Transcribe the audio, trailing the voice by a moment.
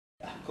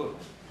Cool.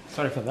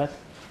 Sorry for that.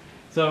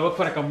 So I work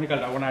for a company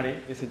called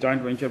Avanade. It's a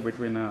joint venture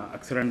between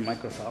Accenture and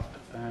Microsoft.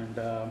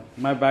 And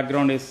my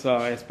background is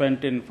I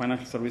spent in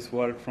financial service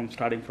world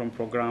starting from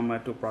programmer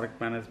to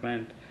product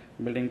management,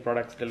 building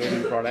products,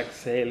 delivering products,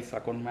 sales,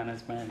 account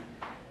management,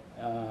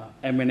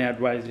 M&A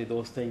advisory,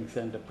 those things,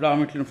 and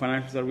predominantly in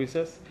financial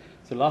services.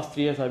 So last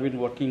 3 years I've been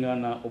working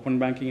on open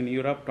banking in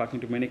Europe,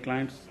 talking to many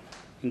clients,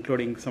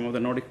 including some of the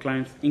Nordic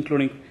clients,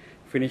 including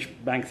Finnish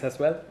banks as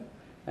well.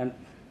 And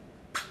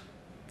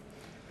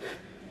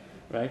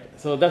right,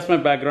 so that's my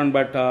background,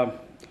 but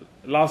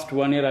last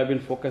 1 year I've been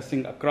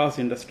focusing across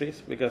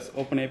industries because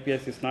open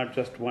APIs is not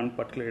just one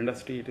particular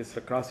industry, it is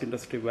across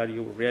industry where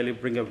you really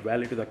bring a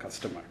value to the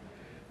customer.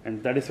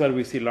 And that is where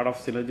we see a lot of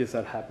synergies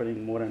are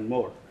happening more and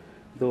more,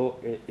 though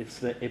it's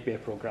the API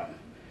program.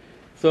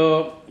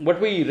 So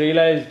what we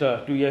realized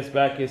 2 years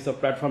back is the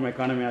platform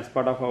economy as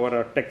part of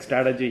our tech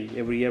strategy.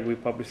 Every year we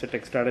publish a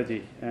tech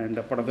strategy, and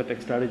part of the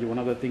tech strategy, one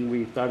of the things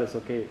we thought is,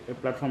 okay, a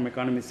platform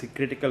economy is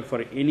critical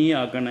for any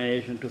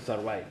organization to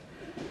survive.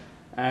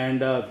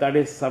 And that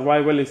is,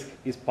 survival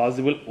is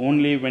possible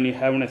only when you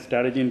have a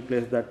strategy in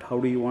place that how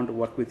do you want to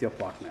work with your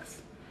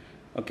partners.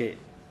 Okay,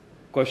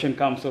 question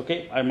comes,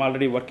 okay, I'm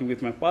already working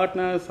with my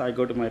partners, I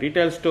go to my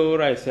retail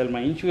store, I sell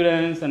my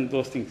insurance and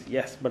those things.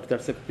 Yes, but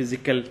that's a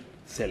physical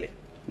selling,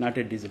 not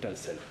a digital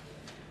sell,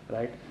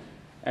 right?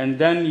 And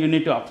then you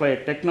need to apply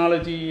a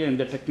technology, and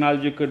the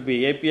technology could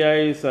be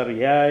APIs or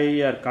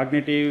AI or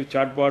cognitive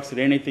chatbots or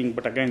anything,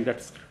 but again,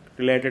 that's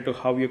related to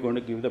how you're going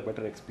to give the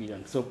better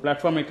experience. So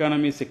platform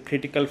economy is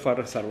critical for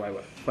a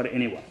survivor, for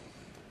anyone.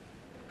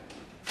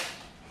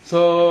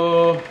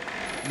 So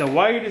the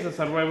why it is a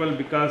survival,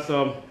 because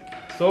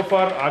so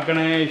far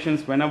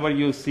organizations, whenever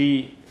you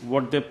see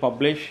what they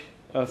publish,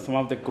 some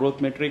of the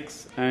growth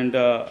metrics and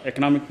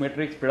economic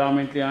metrics,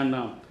 predominantly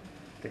on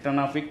return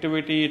of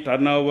activity,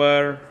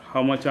 turnover,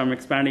 how much I'm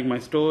expanding my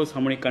stores,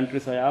 how many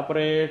countries I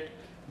operate,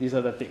 these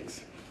are the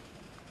things.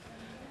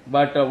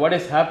 But what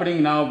is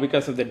happening now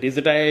because of the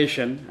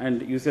digitization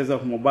and usage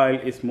of mobile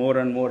is more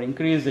and more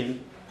increasing.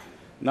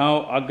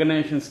 Now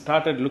organizations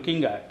started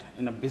looking at,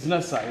 in a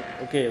business side,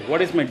 okay,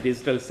 what is my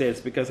digital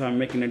sales because I'm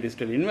making a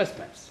digital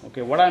investments,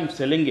 okay, what I'm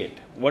selling it,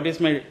 what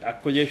is my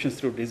acquisitions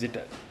through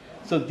digital.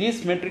 So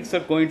these metrics are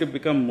going to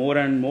become more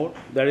and more.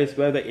 That is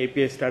where the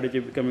API strategy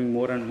is becoming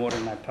more and more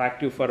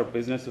attractive for a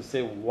business to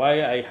say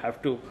why I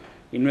have to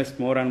invest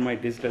more on my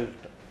digital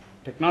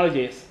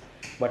technologies.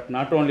 But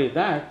not only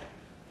that,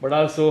 but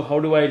also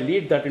how do I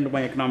lead that into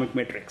my economic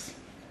metrics,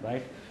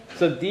 right?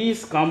 So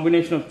these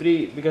combination of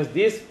three, because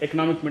these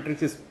economic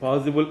metrics is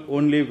possible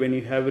only when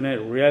you have a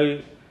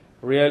real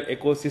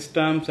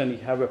ecosystems and you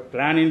have a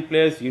plan in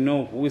place, you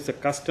know who is the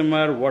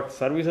customer, what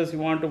services you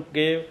want to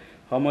give,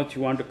 how much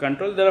you want to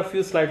control. There are a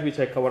few slides which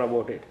I cover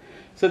about it.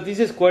 So this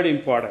is quite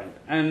important.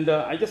 And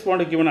I just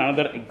want to give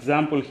another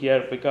example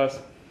here because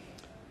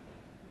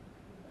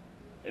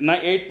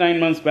 8-9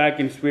 months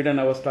back in Sweden,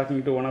 I was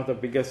talking to one of the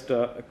biggest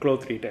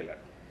clothes retailer.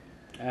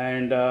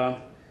 And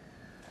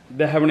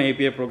they have an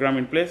API program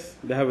in place.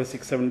 They have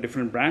 6-7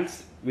 different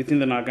brands within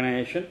the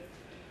organization.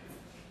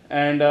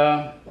 And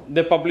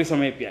they publish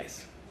some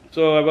APIs.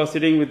 So I was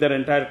sitting with their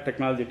entire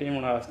technology team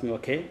and asking,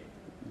 okay,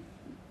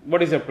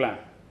 what is your plan?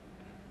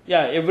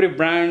 Yeah, every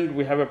brand,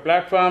 we have a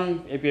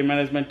platform, API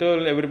management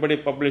tool, everybody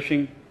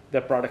publishing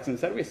their products and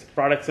service,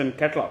 products and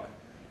catalog.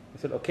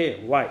 I said,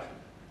 okay, why?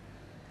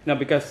 Now,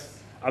 because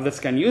others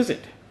can use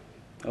it.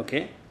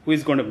 Okay, who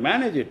is going to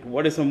manage it?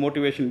 What is the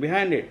motivation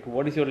behind it?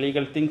 What is your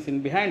legal things in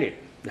behind it?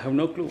 They have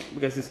no clue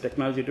because it's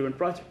technology-driven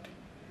project.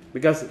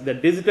 Because the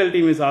digital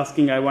team is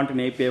asking, I want an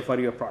API for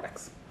your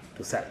products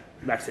to sell.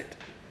 That's it.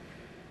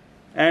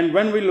 And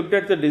when we looked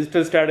at the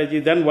digital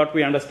strategy, then what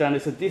we understand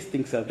is that these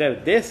things are there.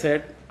 They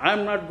said,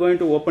 I'm not going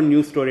to open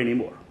new store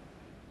anymore.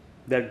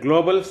 They're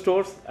global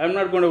stores. I'm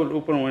not going to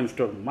open one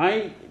store.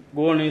 My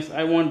goal is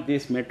I want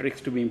these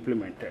metrics to be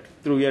implemented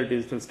through your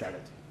digital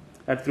strategy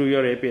or through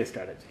your API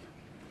strategy.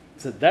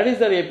 So that is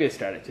their API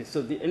strategy.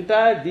 So the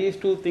entire, these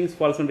two things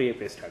falls under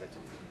API strategy,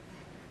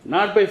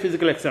 not by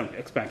physical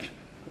expansion,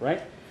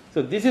 right?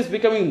 So this is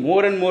becoming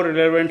more and more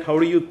relevant. How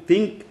do you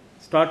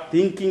start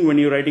thinking when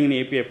you're writing an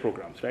API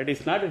programs, right?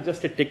 It's not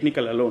just a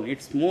technical alone.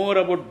 It's more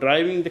about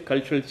driving the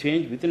cultural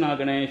change within an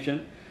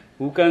organization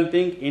who can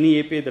think any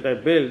API that I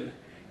build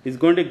is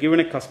going to give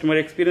a customer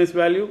experience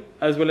value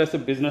as well as the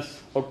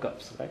business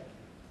outcomes, right?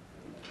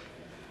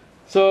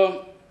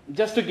 So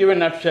just to give a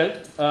nutshell,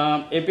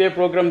 API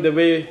program, the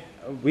way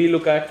we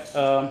look at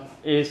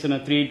is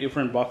in 3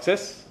 different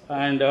boxes.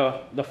 And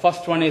the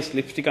first one is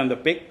lipstick on the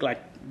pig, like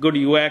good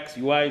UX,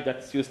 UI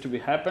that's used to be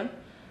happen.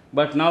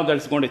 But now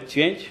that's going to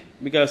change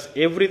because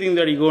everything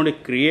that you're going to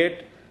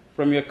create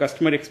from your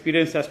customer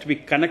experience has to be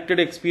connected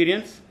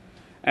experience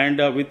and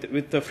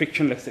with the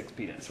frictionless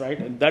experience, right?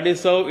 And that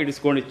is how it is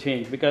going to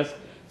change because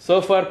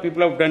so far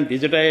people have done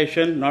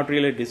digitization, not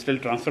really digital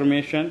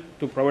transformation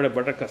to provide a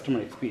better customer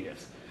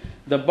experience.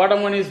 The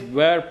bottom one is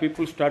where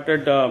people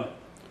started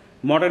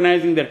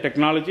modernizing their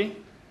technology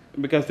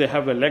because they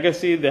have a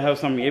legacy, they have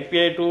some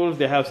API tools,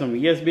 they have some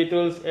ESB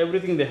tools,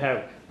 everything they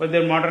have, but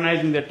they're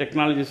modernizing their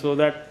technology so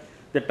that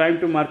the time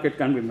to market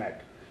can be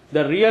met.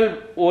 The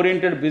real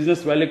oriented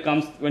business value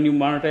comes when you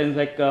monetize,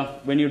 like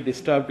when you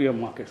disturb your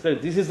market. So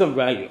this is the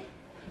value.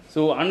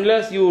 So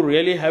unless you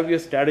really have your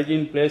strategy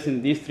in place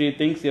in these three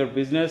things, your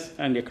business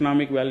and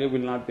economic value will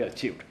not be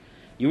achieved.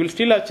 You will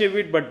still achieve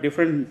it, but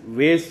different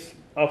ways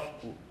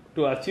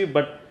to achieve,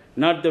 but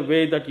not the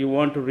way that you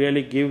want to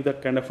really give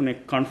that kind of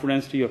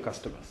confidence to your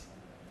customers.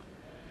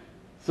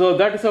 So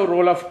that is our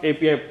role of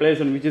API plays,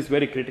 and which is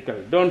very critical.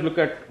 Don't look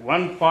at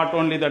one part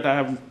only that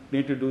I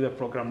need to do the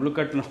program. Look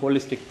at a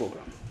holistic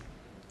program.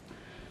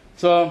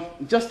 So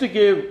just to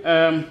give,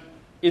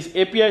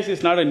 APIs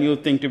is not a new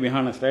thing, to be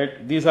honest,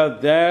 right? These are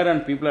there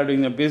and people are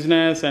doing the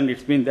business, and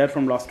it's been there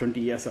from last 20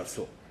 years or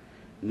so.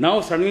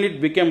 Now suddenly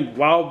it became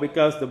wow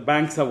because the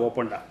banks have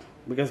opened up.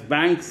 Because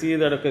banks see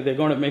that, okay, they're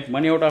going to make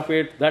money out of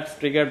it. That's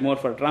triggered more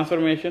for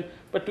transformation.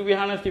 But to be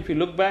honest, if you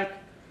look back,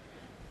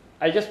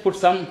 I just put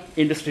some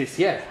industries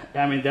here.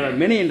 I mean, there are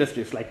many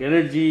industries like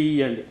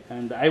energy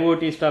and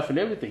IoT stuff and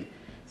everything.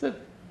 So,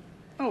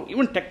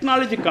 even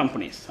technology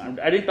companies.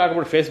 I didn't talk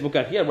about Facebook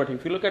are here, but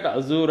if you look at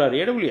Azure or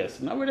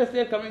AWS, nowadays they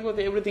are coming with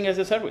everything as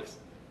a service.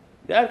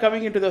 They are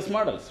coming into those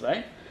models,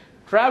 right?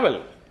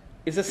 Travel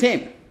is the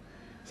same.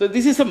 So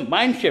this is a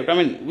mind shift. I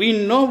mean,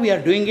 we know we are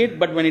doing it,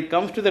 but when it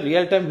comes to the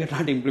real time, we are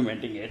not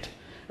implementing it.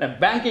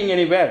 Banking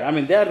anywhere, I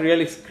mean, they are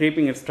really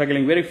scraping and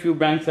struggling. Very few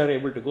banks are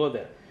able to go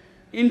there.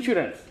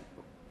 Insurance,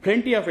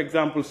 plenty of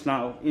examples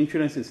now.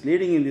 Insurance is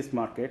leading in this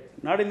market,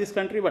 not in this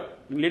country, but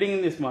leading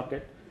in this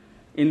market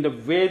in the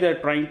way they're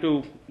trying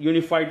to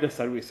unify the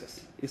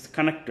services. It's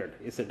connected.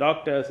 It's a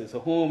doctors, it's a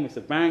home, it's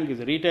a bank, it's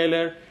a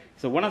retailer.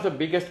 So one of the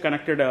biggest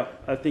connected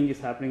thing is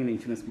happening in the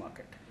insurance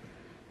market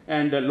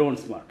and the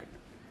loans market.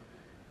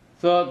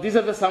 So these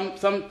are the some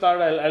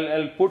thought.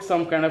 I'll put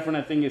some kind of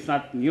a thing. It's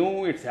not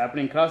new. It's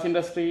happening cross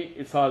industry.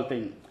 It's all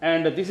thing.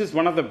 And this is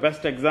one of the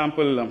best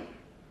example.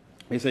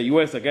 It's a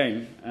US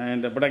again,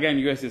 but again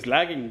US is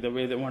lagging the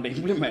way they want to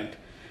implement.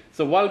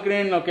 So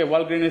Walgreens, okay,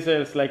 Walgreens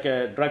is like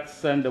a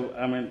drugs and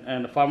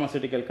a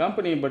pharmaceutical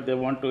company, but they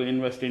want to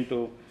invest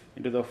into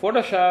the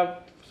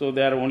Photoshop. So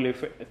they are only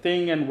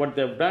thing, and what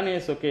they've done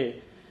is,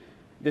 okay,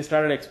 they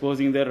started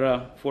exposing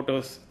their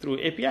photos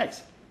through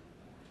APIs.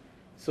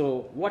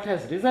 So what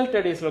has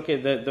resulted is, okay,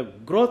 the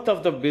growth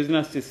of the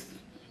business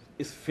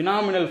is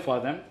phenomenal for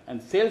them,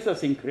 and sales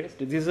has increased.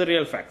 These are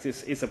real facts.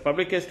 It's a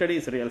public case study.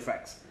 It's real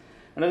facts.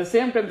 And at the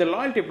same time, the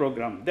loyalty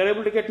program, they're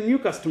able to get new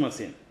customers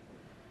in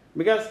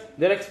because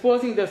they're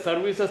exposing their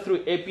services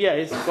through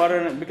APIs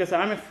because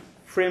I'm a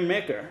frame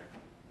maker,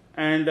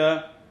 and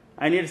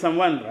I need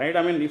someone, right?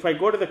 I mean, if I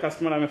go to the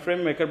customer, I'm a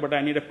frame maker, but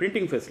I need a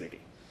printing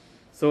facility.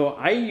 So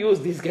I use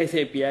these guys'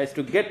 APIs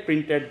to get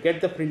printed, get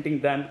the printing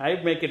done. I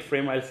make it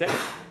frame, I'll sell it.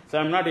 So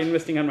I'm not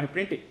investing on my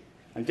printing.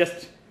 I'm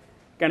just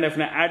kind of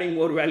adding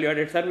more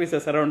value-added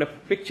services around a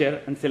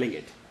picture and selling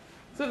it.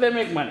 So they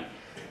make money.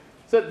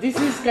 So this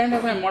is kind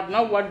of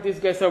now what these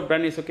guys have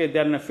done is, okay,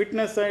 they're on a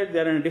fitness side,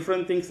 they're on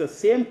different things. The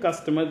same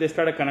customer, they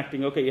started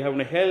connecting. Okay, you have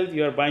a health,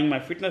 you are buying my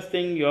fitness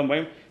thing, you are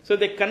buying. So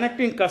they're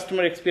connecting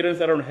customer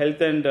experience around health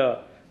and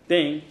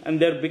thing, and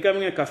they're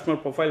becoming a customer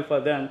profile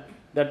for them.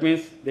 That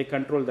means they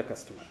control the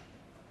customer.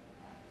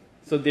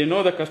 So they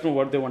know the customer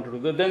what they want to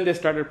do. Then they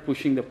started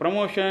pushing the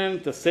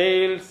promotions, the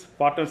sales,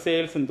 partner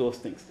sales, and those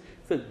things.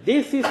 So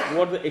this is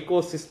what the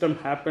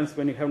ecosystem happens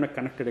when you have a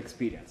connected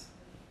experience,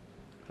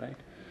 right?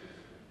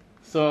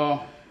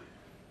 So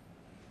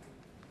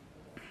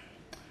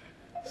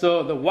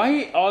the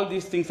why all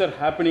these things are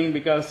happening,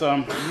 because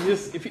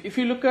if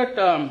you look at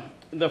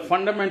the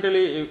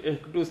fundamentally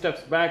 2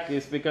 steps back,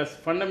 is because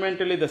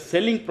fundamentally the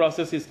selling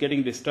process is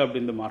getting disturbed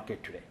in the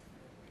market today.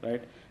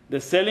 Right?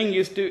 The selling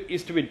used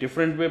to be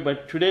different way,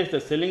 but today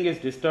the selling is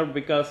disturbed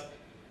because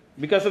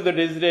of the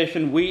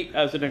digitization. We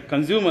as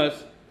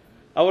consumers,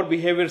 our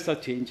behaviors are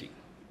changing,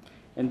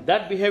 and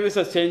that behaviors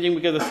are changing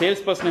because the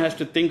salesperson has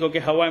to think, okay,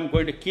 how I'm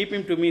going to keep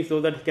him to me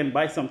so that he can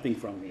buy something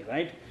from me,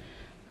 right?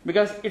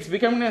 Because it's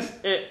becoming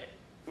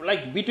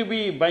like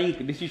B2B buying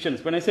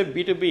decisions. When I say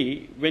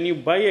B2B, when you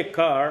buy a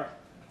car,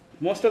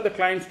 most of the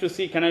clients to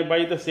see, can I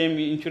buy the same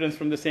insurance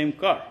from the same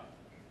car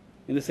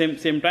in the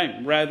same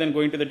time, rather than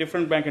going to the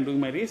different bank and doing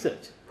my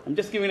research. I'm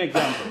just giving an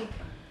example.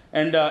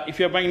 And if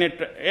you're buying an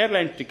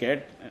airline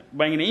ticket,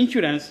 buying an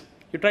insurance,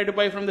 you try to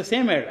buy from the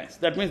same airlines.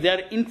 That means they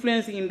are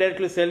influencing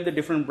indirectly sell the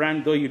different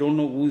brand, though you don't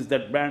know who is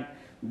that brand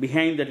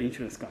behind that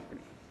insurance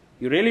company.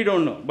 You really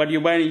don't know, but you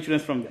buy an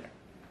insurance from there,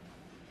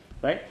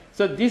 right?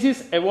 So this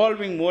is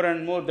evolving more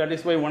and more. That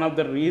is why one of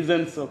the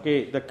reasons,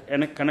 okay, the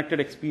connected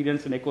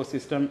experience and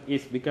ecosystem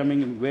is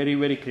becoming very,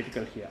 very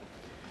critical here.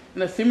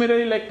 And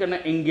similarly, like an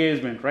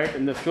engagement, right?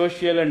 And the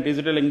social and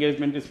digital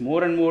engagement is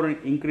more and more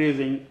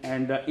increasing,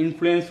 and the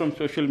influence from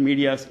social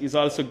media is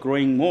also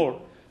growing more.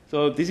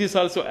 So this is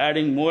also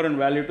adding more and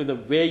value to the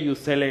way you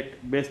sell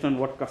it based on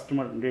what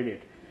customer did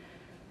it.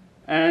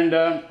 And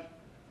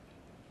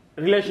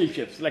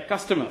relationships, like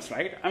customers,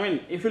 right? I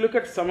mean, if you look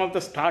at some of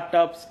the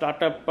startup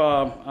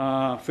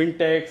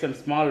fintechs and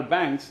small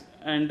banks,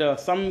 and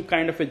some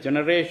kind of a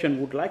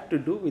generation would like to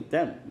do with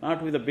them,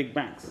 not with the big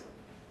banks.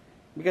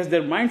 Because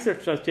their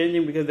mindsets are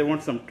changing, because they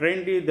want some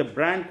trendy, the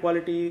brand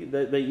quality,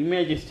 the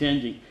image is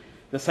changing.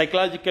 The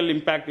psychological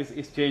impact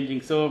is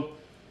changing. So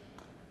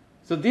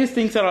these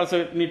things are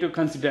also need to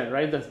consider,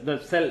 right? The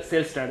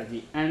sales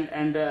strategy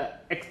and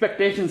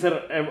expectations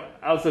are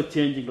also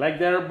changing. Like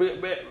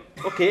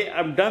okay,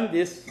 I've done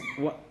this.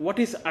 What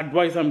is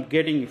advice I'm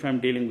getting if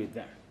I'm dealing with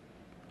them?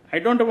 I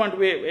don't want to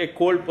be a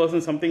cold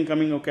person, something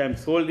coming, okay, I'm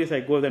sold this,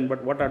 I go then,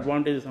 but what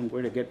advantages I'm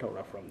going to get out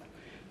of from them?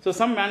 So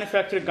some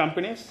manufacturing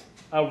companies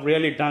have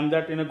really done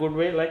that in a good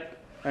way,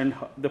 and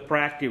the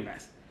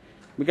proactiveness.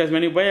 Because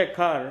when you buy a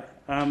car,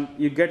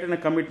 you get in a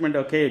commitment,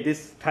 okay,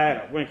 this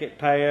tire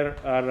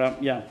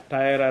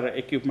or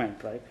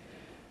equipment, right,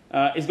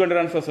 is going to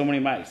run for so many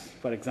miles,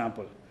 for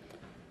example.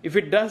 If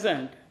it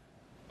doesn't,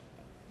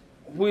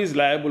 who is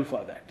liable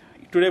for that?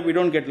 Today we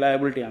don't get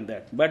liability on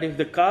that. But if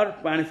the car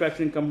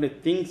manufacturing company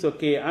thinks,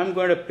 okay, I'm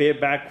going to pay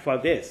back for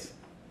this,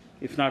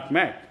 if not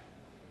met,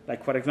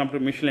 like for example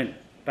Michelin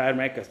tire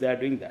makers, they are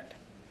doing that,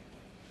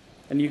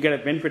 and you get a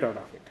benefit out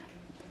of it.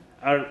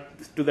 Or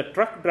to the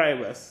truck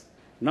drivers,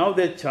 now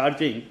they're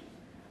charging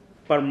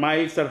per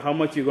miles or how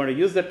much you're going to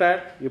use the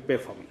tire, you pay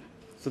for me.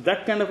 So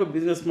that kind of a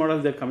business model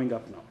they're coming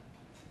up now.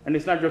 And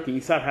it's not joking,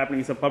 it's not happening,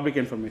 it's a public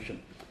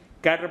information.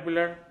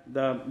 Caterpillar,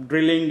 the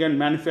drilling and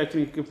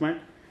manufacturing equipment,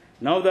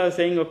 now they're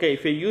saying, okay,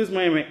 if I use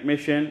my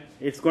machine,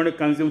 it's going to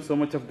consume so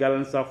much of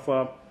gallons of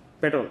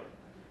petrol.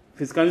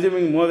 If it's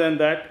consuming more than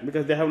that,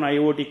 because they have an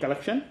IoT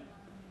collection,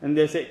 and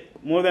they say,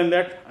 more than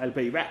that, I'll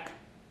pay you back.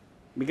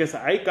 Because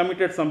I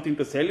committed something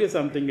to sell you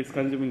something, it's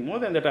consuming more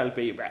than that, I'll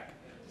pay you back.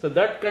 So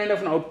that kind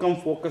of an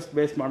outcome-focused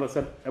based models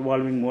are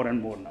evolving more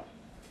and more now.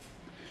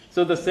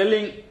 So the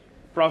selling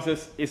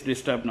process is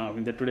disturbed now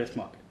in the today's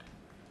market.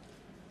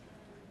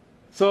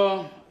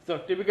 So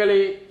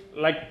typically,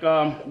 like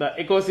the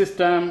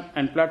ecosystem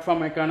and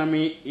platform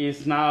economy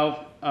is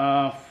now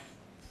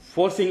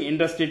forcing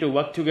industry to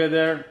work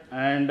together,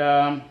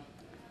 and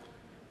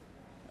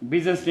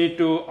business need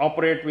to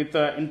operate with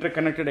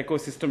interconnected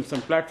ecosystems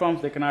and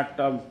platforms. They cannot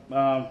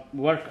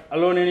work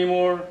alone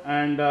anymore,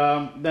 and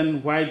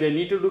then why they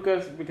need to do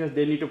this? Because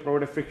they need to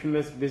provide a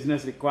frictionless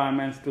business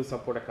requirements to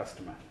support a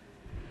customer.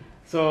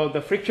 So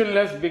the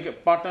frictionless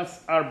big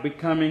partners are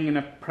becoming in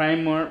a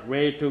primer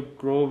way to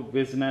grow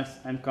business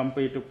and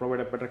company to provide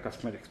a better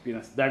customer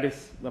experience. That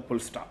is the full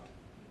stop.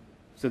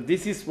 So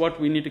this is what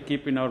we need to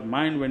keep in our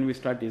mind when we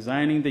start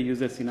designing the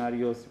user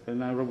scenarios,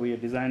 whenever we are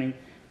designing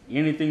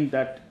anything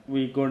that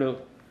we're going to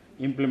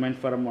implement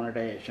for a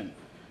monetization.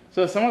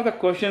 So some of the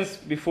questions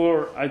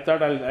before, I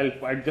thought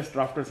I just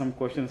drafted some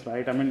questions,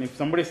 right? I mean, if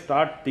somebody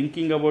start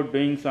thinking about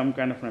doing some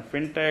kind of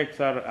fintechs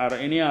or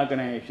any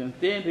organizations,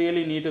 they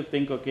really need to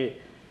think, okay,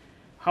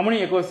 how many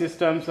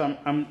ecosystems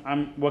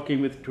I'm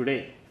working with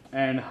today,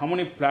 and how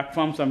many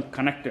platforms I'm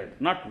connected,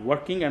 not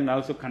working and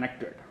also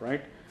connected,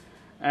 right?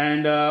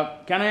 And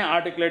can I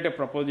articulate a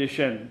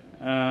proposition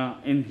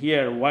in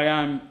here why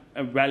I'm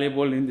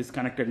valuable in this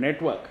connected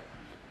network,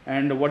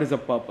 and what is the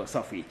purpose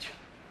of each,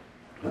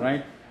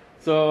 right?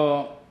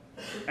 So,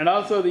 and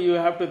also you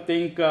have to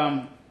think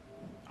how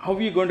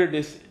are you going to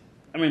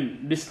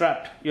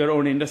disrupt your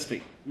own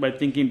industry by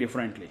thinking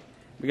differently,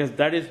 because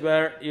that is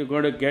where you're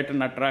going to get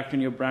an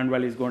attraction, your brand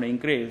value is going to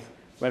increase,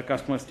 where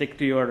customers stick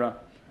to your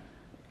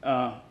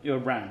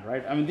brand,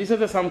 right? I mean, these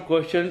are some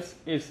questions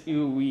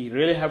we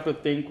really have to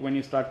think when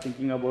you start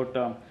thinking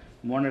about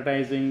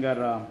monetizing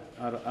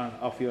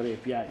of your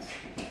APIs.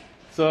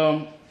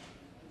 So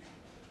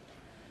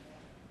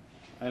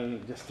I'll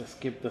just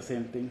skip the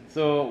same thing.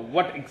 So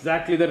what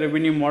exactly the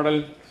revenue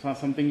model? So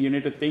something you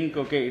need to think.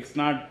 Okay, it's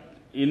not.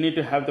 You need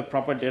to have the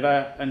proper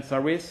data and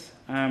service.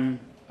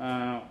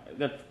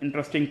 That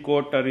interesting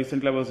quote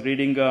recently I was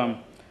reading.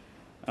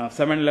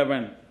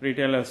 7-Eleven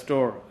retailer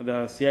store.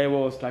 The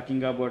CIO was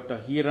talking about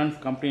he runs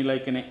company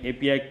like an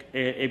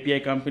API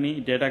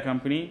company, data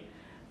company,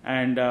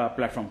 and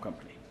platform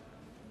company.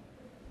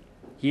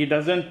 He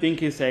doesn't think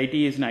his IT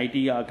is an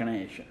IT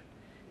organization.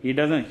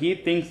 He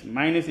thinks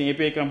mine is an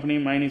API company,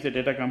 mine is a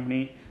data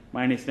company,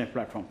 mine is a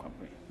platform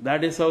company.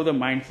 That is how the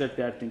mindset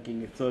they are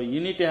thinking it. So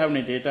you need to have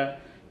a data,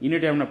 you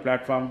need to have a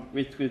platform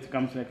which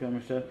comes like a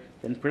commercial.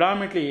 Then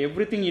predominantly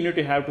everything you need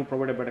to have to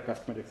provide a better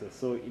customer access.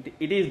 So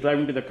it is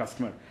driving to the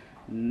customer,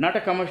 not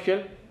a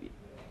commercial.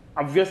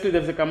 Obviously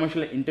there's a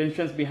commercial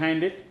intentions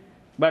behind it,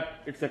 but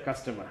it's a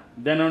customer.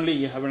 Then only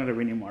you have a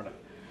revenue model.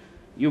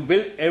 You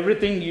build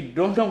everything, you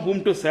don't know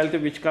whom to sell to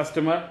which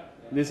customer,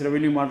 this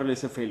revenue model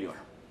is a failure,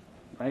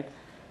 right?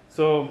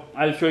 So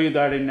I'll show you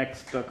that in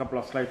next couple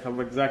of slides, how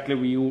exactly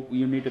you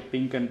need to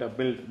think and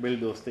build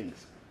those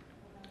things.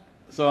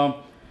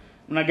 So,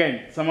 and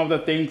again, some of the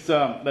things,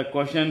 the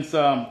questions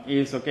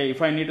is, okay,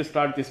 if I need to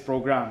start this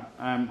program,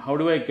 how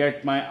do I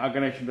get my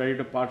organization ready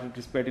to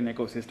participate in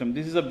ecosystem?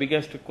 This is the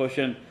biggest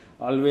question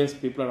always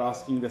people are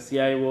asking the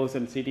CIOs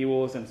and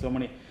CTOs and so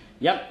many.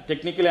 Yeah,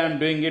 technically I'm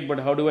doing it, but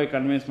how do I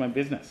convince my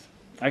business?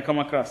 I come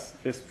across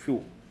this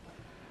few.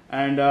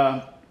 And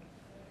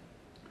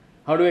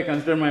how do I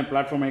consider my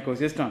platform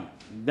ecosystem?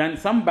 Then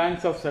some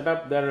banks have set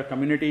up their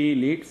community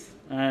leads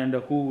and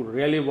who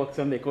really works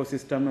on the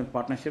ecosystem and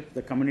partnerships,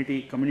 the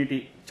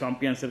community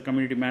champions or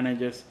community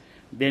managers,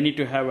 they need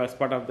to have as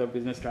part of their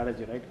business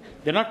strategy, right?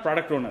 They're not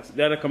product owners,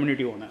 they're the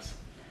community owners.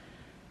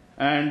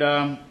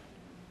 And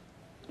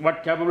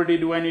what capability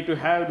do I need to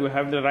have? Do I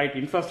have the right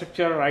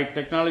infrastructure, right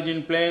technology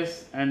in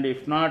place? And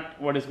if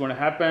not, what is going to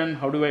happen?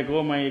 How do I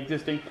grow my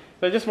existing?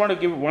 So I just want to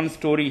give one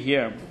story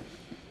here.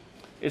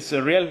 It's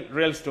a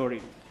real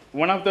story.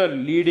 One of the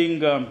leading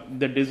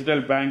the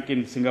digital bank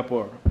in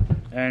Singapore,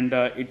 and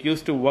it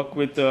used to work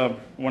with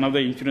one of the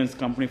insurance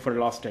company for the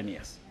last 10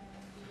 years,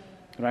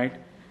 right?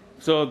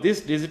 So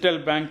this digital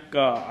bank,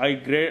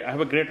 personally I have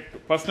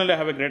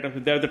a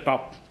great, they're the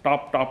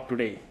top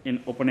today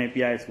in Open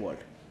API's world,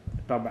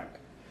 top bank.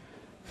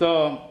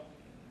 So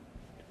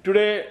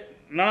today,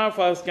 none of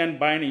us can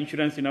buy an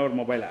insurance in our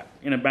mobile app,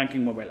 in a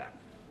banking mobile app,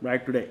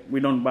 right? Today,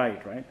 we don't buy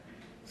it, right?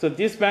 So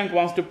this bank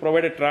wants to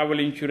provide a travel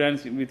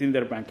insurance within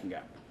their banking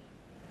app.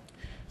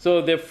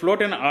 So they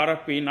float an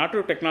RFP, not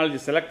to technology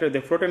selector,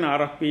 they float an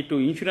RFP to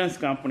insurance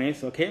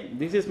companies. Okay,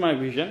 this is my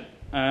vision.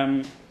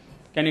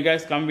 Can you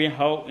guys come me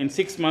how in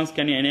 6 months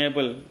can you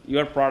enable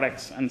your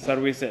products and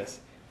services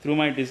through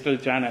my digital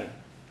channel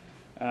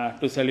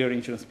to sell your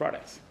insurance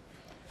products?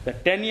 The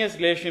 10 years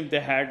relationship they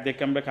had, they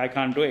come back, I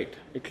can't do it.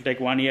 It will take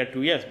 1 year,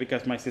 2 years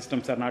because my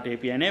systems are not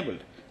API enabled.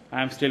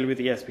 I am still with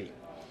ESP.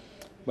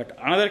 But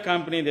another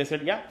company, they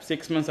said, yeah,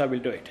 6 months I will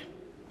do it.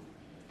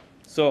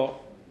 So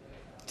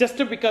just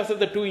because of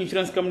the two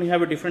insurance companies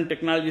have a different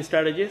technology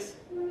strategies,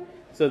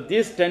 so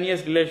this 10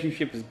 years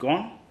relationship is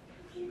gone.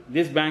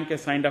 This bank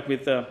has signed up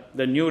with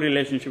the new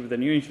relationship with the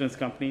new insurance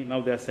company.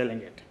 Now they are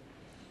selling it.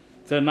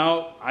 So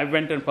now I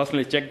went and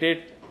personally checked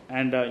it.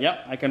 And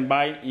yeah, I can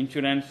buy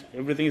insurance.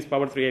 Everything is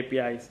powered through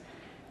APIs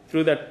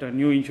through that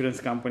new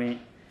insurance company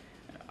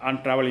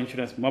on travel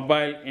insurance,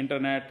 mobile,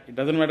 internet. It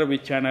doesn't matter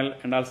which channel,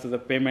 and also the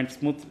payment,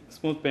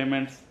 smooth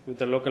payments with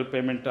the local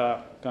payment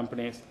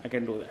companies. I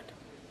can do that,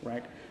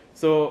 right?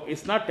 So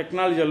it's not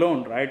technology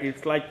alone, right?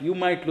 It's like you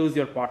might lose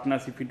your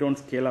partners if you don't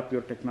scale up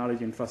your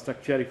technology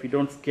infrastructure, if you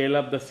don't scale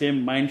up the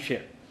same mind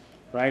share,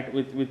 right,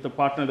 with the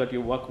partner that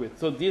you work with.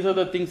 So these are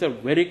the things that are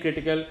very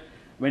critical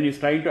when you're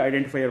trying to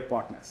identify your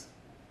partners.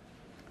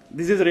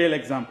 This is a real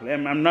example.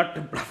 I'm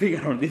not bluffing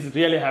around. This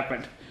really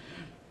happened,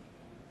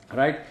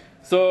 right?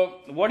 So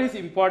what is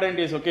important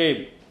is,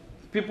 okay,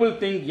 people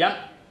think,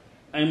 yeah,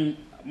 I'm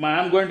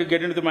going to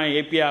get into my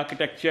API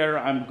architecture.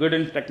 I'm good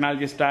in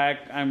technology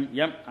stack.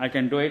 I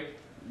can do it.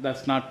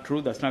 That's not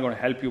true. That's not going to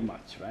help you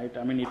much, right?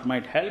 I mean, it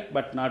might help,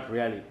 but not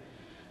really.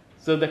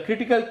 So the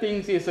critical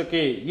things is,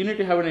 okay, you need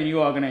to have a new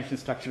organization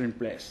structure in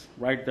place,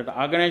 right? That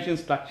organization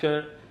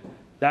structure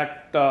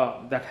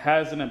that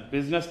has a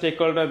business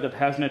stakeholder, that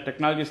has a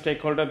technology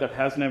stakeholder, that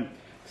has a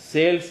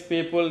sales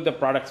people, the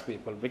products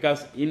people.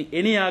 Because in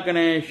any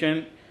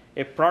organization,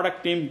 a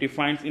product team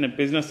defines, in a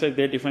business side,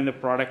 they define the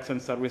products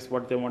and service,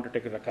 what they want to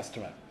take to the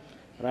customer,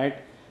 right?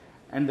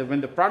 And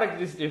when the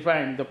product is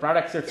defined, the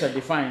product sets are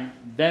defined,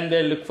 then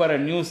they look for a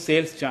new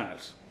sales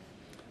channels.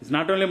 It's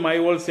not only my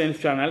old sales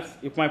channels.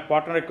 If my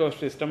partner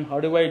ecosystem, how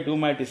do I do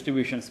my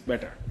distributions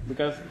better?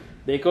 Because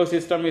the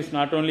ecosystem is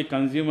not only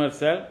consumer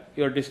sell,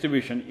 your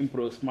distribution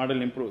improves,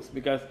 model improves,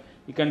 because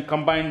you can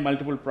combine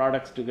multiple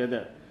products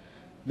together.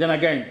 Then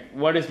again,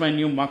 what is my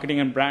new marketing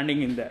and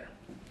branding in there?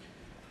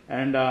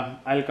 And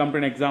I'll come to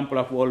an example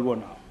of Volvo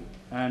now.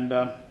 And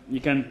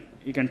you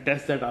can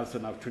test that also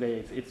now.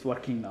 Today it's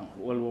working now,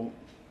 Volvo.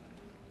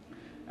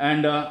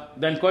 And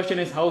then question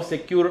is how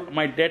secure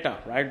my data,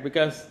 right?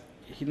 Because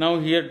now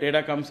here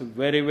data comes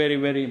very, very,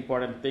 very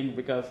important thing,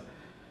 because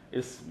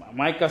it's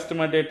my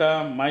customer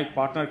data, my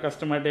partner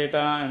customer data,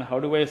 and how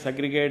do I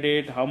segregate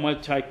it, how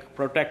much I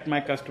protect my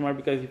customer,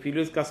 because if you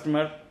lose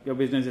customer, your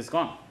business is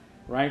gone,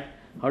 right?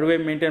 How do I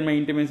maintain my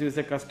intimacy with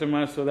the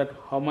customer so that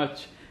how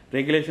much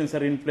regulations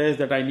are in place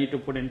that I need to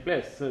put in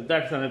place? So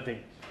that's another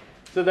thing.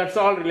 So that's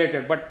all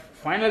related. But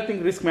final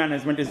thing, risk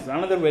management is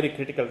another very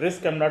critical.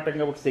 Risk, I'm not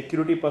talking about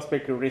security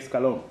perspective risk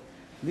alone.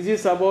 This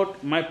is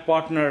about my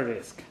partner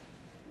risk.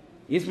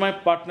 Is my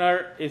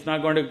partner is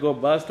not going to go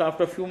bust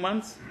after a few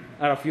months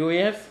or a few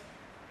years?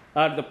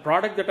 Or the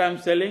product that I'm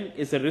selling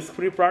is a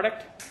risk-free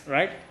product,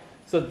 right?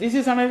 So this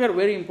is another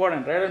very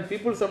important, right? And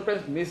people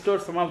sometimes miss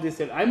out some of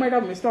these. I might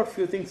have missed out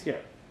few things here,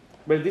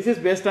 but this is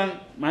based on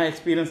my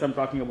experience I'm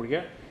talking about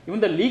here. Even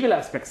the legal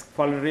aspects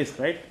fall at risk,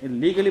 right?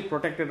 Legally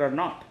protected or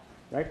not,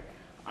 right?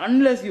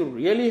 Unless you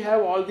really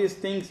have all these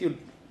things, you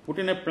put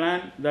in a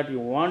plan that you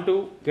want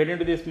to get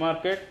into this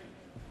market,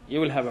 you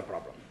will have a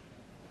problem.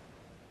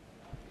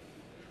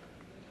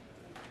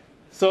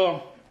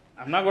 So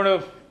I'm not going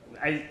to,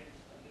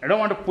 I don't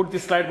want to put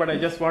this slide, but I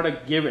just want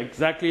to give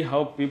exactly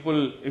how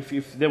people,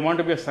 if they want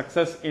to be a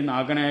success in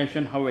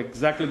organization, how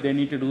exactly they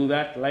need to do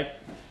that. Like,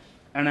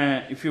 and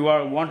if you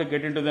want to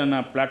get into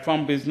the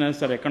platform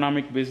business or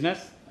economic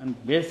business,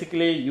 and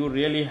basically you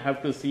really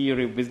have to see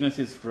your business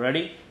is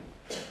ready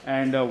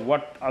and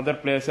what other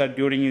players are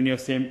doing in your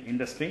same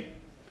industry.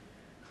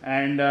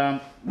 And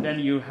then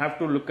you have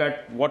to look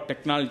at what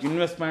technology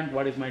investment,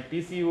 what is my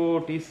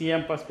TCO,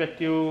 TCM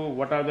perspective,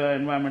 what are the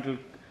environmental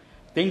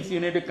things you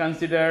need to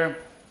consider.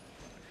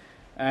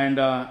 And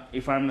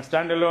if I'm a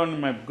standalone,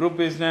 my group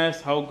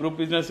business, how group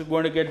business is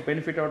going to get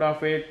benefit out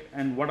of it,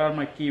 and what are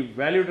my key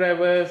value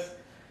drivers,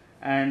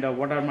 and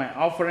what are my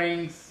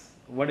offerings,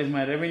 what is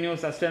my revenue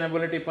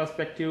sustainability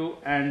perspective,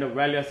 and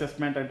value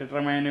assessment and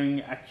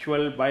determining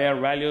actual buyer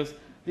values.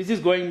 This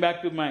is going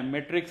back to my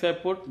metrics I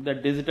put, the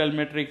digital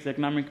metrics,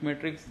 economic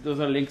metrics,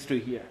 those are links to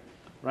here,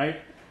 right?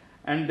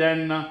 And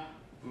then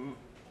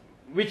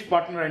which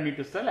partner I need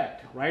to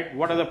select, right?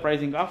 What are the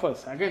pricing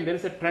offers? Again, there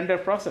is a tender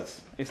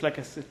process. It's like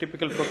a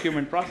typical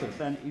procurement process,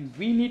 and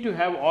we need to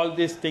have all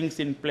these things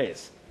in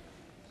place.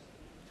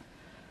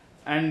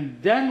 And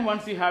then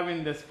once you have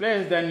in this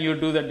place, then you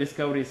do the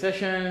discovery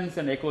sessions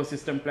and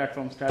ecosystem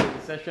platform strategy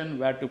session,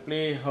 where to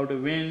play, how to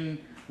win,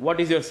 what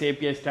is your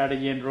API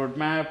strategy and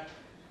roadmap,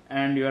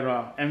 and your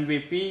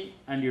MVP,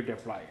 and you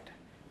deploy it.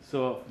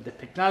 So the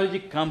technology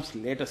comes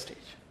later stage.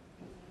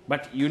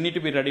 But you need to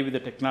be ready with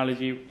the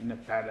technology in a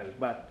parallel.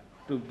 But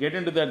to get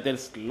into that,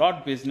 there's a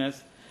lot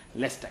business,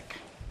 less tech.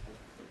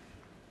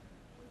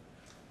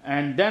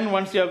 And then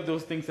once you have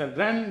those things are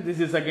done, this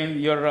is again,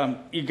 you're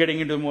getting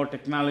into more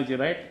technology,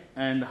 right?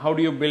 And how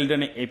do you build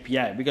an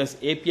API? Because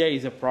API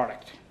is a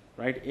product,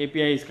 right?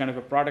 API is kind of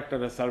a product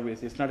or a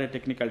service. It's not a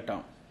technical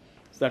term.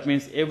 So that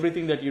means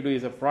everything that you do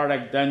is a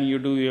product. Then you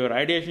do your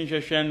ideation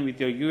session with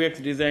your UX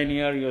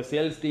designer, your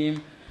sales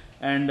team,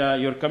 and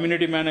your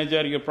community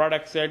manager, your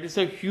product set. It's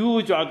a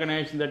huge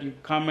organization that you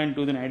come and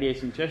do the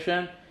ideation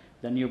session.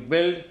 Then you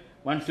build.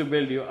 Once you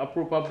build, you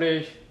approve,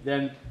 publish.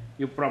 Then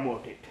you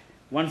promote it.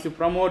 Once you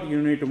promote,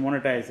 you need to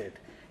monetize it.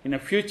 In the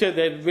future,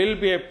 there will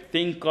be a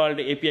thing called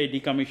API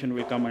decommission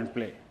will come and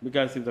play.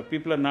 Because if the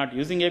people are not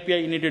using API,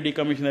 you need to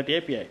decommission that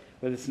API.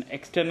 Whether it's an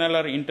external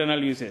or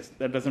internal usage,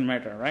 that doesn't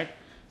matter, right?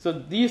 So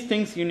these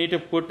things you need to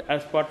put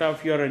as part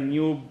of your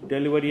new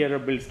delivery or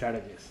build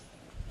strategies.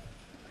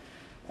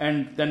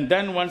 And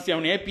then once you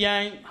have an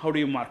API, how do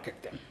you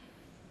market them,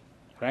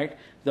 right?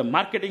 The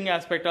marketing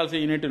aspect also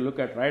you need to look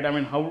at, right? I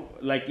mean, how,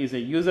 like, is a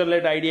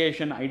user-led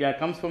ideation, idea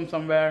comes from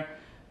somewhere,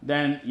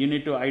 then you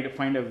need to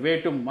find a way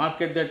to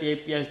market that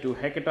APIs, do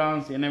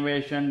hackathons,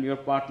 innovation, your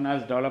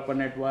partners, developer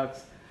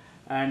networks,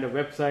 and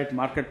website,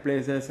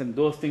 marketplaces, and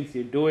those things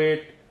you do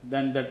it,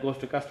 then that goes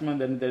to customer,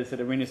 then there is a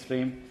revenue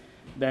stream.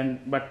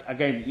 Then, but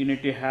again, you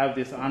need to have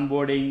this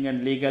onboarding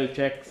and legal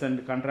checks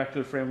and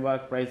contractual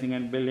framework, pricing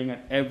and billing,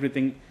 and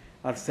everything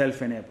are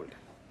self-enabled.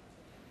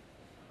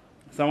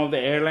 Some of the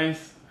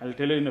airlines, I'll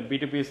tell you in the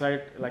B2B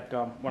side, like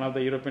one of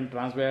the European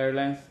Transway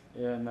Airlines,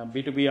 in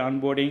B2B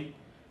onboarding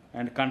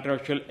and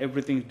contractual,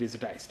 everything is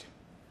digitized.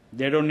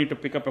 They don't need to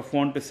pick up a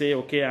phone to say,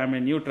 okay, I'm a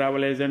new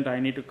travel agent, I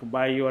need to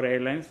buy your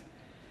airlines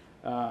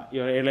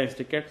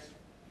tickets.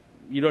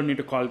 You don't need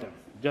to call them.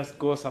 Just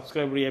go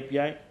subscribe to the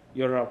API.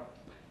 Your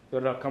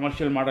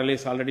commercial model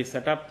is already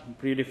set up,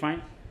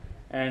 predefined,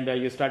 and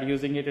you start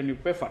using it and you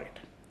pay for it.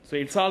 So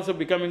it's also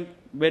becoming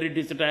very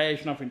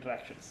digitization of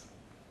interactions.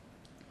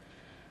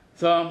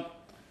 So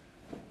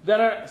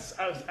there are,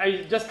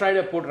 I just try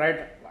to put,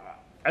 right,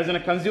 as in a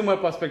consumer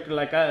perspective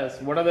like us,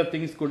 what other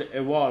things could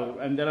evolve?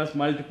 And there are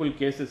multiple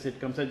cases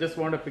it comes. I just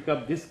want to pick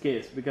up this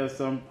case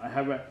because I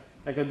have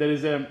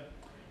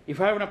if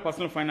I have a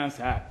personal finance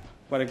app,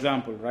 for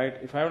example, right?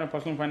 If I have a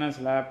personal finance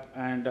app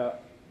and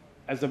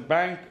as a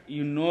bank,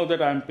 you know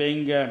that I'm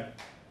paying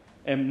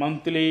a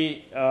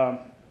monthly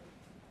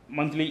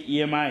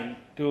EMI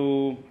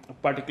to a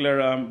particular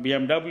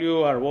BMW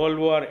or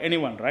Volvo or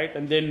anyone, right?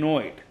 And they know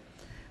it.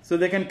 So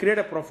they can create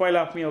a profile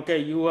of me. Okay,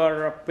 you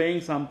are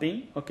paying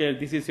something. Okay,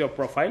 this is your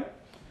profile.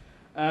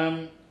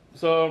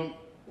 So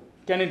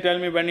can you tell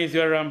me when is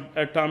your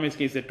term is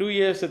 2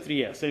 years or 3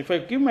 years? So if I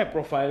give my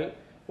profile,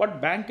 what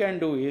bank can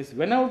do is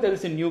whenever there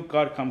is a new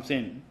car comes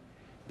in,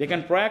 they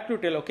can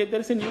proactively tell, okay,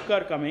 there is a new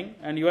car coming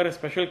and you are a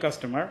special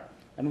customer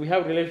and we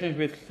have relations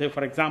with, say,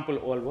 for example,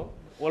 Volvo.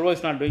 Volvo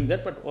is not doing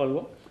that, but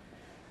Volvo.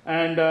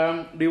 And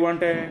do you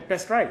want a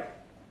test drive?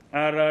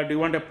 Or do you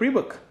want a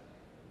pre-book?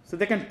 So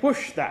they can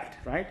push that,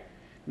 right?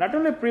 Not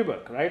only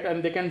pre-book, right?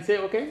 And they can say,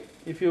 okay,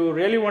 if you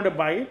really want to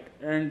buy it,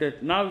 and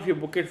now if you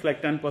book it, it's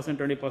like 10%,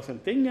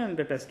 20% thing, and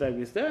the test drive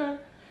is there.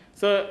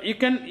 So you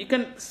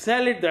can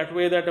sell it that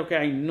way that, okay,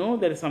 I know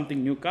there is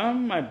something new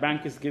come, my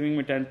bank is giving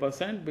me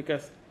 10%,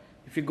 because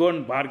if you go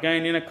and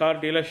bargain in a car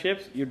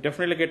dealerships, you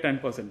definitely get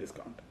 10%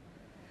 discount.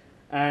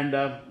 And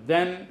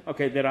then,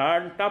 okay, there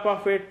are on top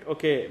of it,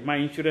 okay, my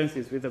insurance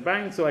is with the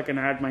bank, so I can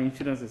add my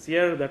insurances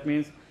here. That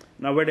means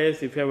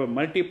nowadays, if you have a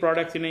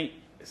multi-products in a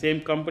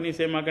same company,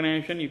 same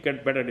organization, you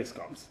get better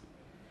discounts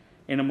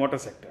in a motor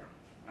sector.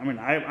 I mean,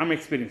 I'm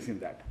experiencing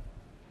that.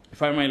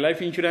 If I have my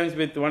life insurance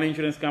with one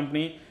insurance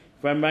company,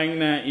 if I'm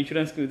buying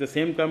insurance with the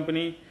same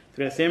company,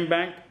 through the same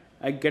bank,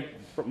 I get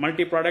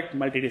multi-product,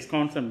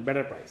 multi-discounts and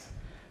better price.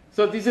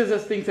 So this is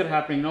as things are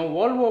happening. Now,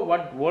 Volvo,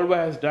 what Volvo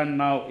has done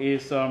now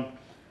is,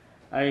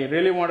 I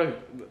really want a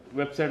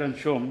website and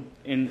show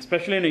them,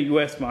 especially in the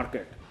US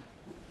market.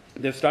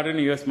 They've started in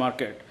the US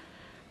market.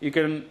 You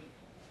can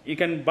you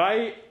can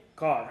buy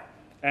car,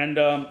 and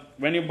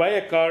when you buy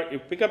a car, you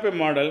pick up a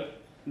model,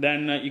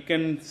 then you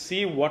can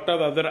see what are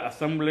the other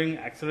assembling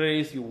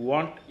accessories you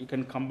want. You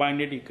can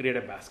combine it, you create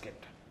a basket,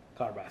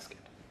 car basket.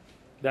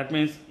 That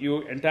means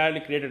you entirely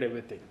created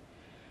everything.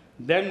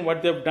 Then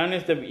what they've done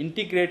is they've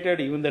integrated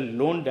even the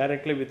loan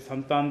directly with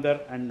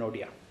Santander and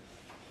Nodia.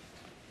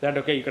 That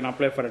okay, you can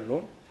apply for a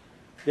loan.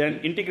 Then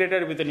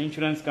integrated with an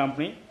insurance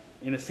company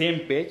in the same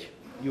page,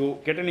 you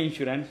get an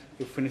insurance,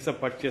 you finish the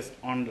purchase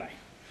online.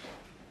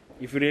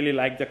 If you really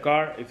like the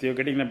car, if you're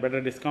getting a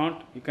better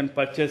discount, you can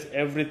purchase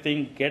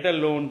everything, get a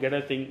loan, get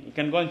a thing. You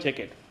can go and check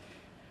it.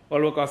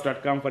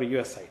 VolvoCars.com for a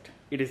US site.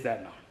 It is there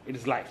now. It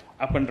is live,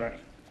 up and running.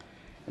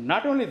 And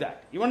not only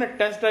that, you want a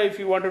test drive if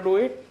you want to do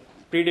it,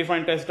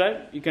 predefined test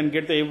drive, you can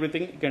get the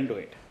everything, you can do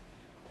it.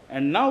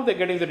 And now they're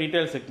getting the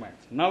retail segment.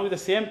 Now with the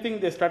same thing,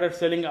 they started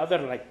selling other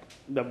like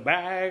the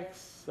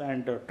bags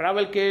and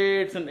travel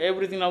kits and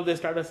everything. Now they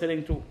started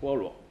selling to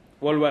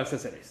Volvo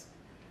accessories.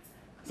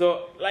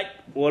 So like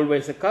Volvo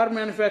is a car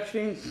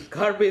manufacturing,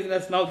 car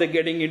business, now they're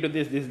getting into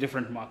these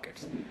different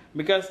markets.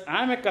 Because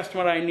I'm a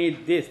customer, I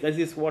need this. This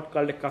is what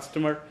called a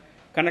customer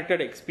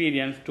connected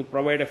experience to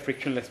provide a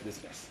frictionless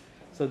business.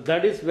 So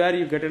that is where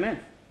you get in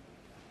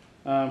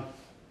a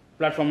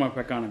platform of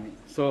economy.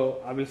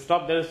 So I will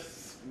stop.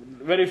 There's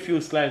very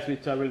few slides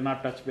which I will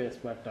not touch base,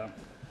 but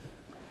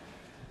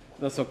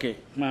that's okay.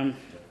 I'm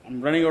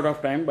running out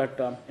of time, but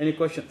any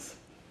questions?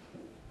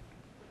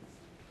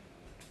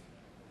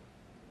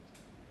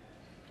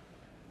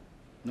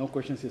 No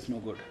questions is no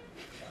good.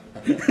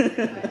 That's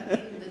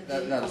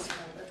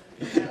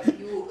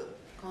you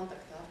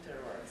contact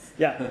afterwards.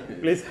 Yeah,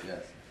 please.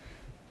 Yes.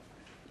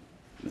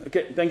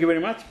 Okay, thank you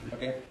very much.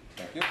 Okay,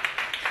 thank you.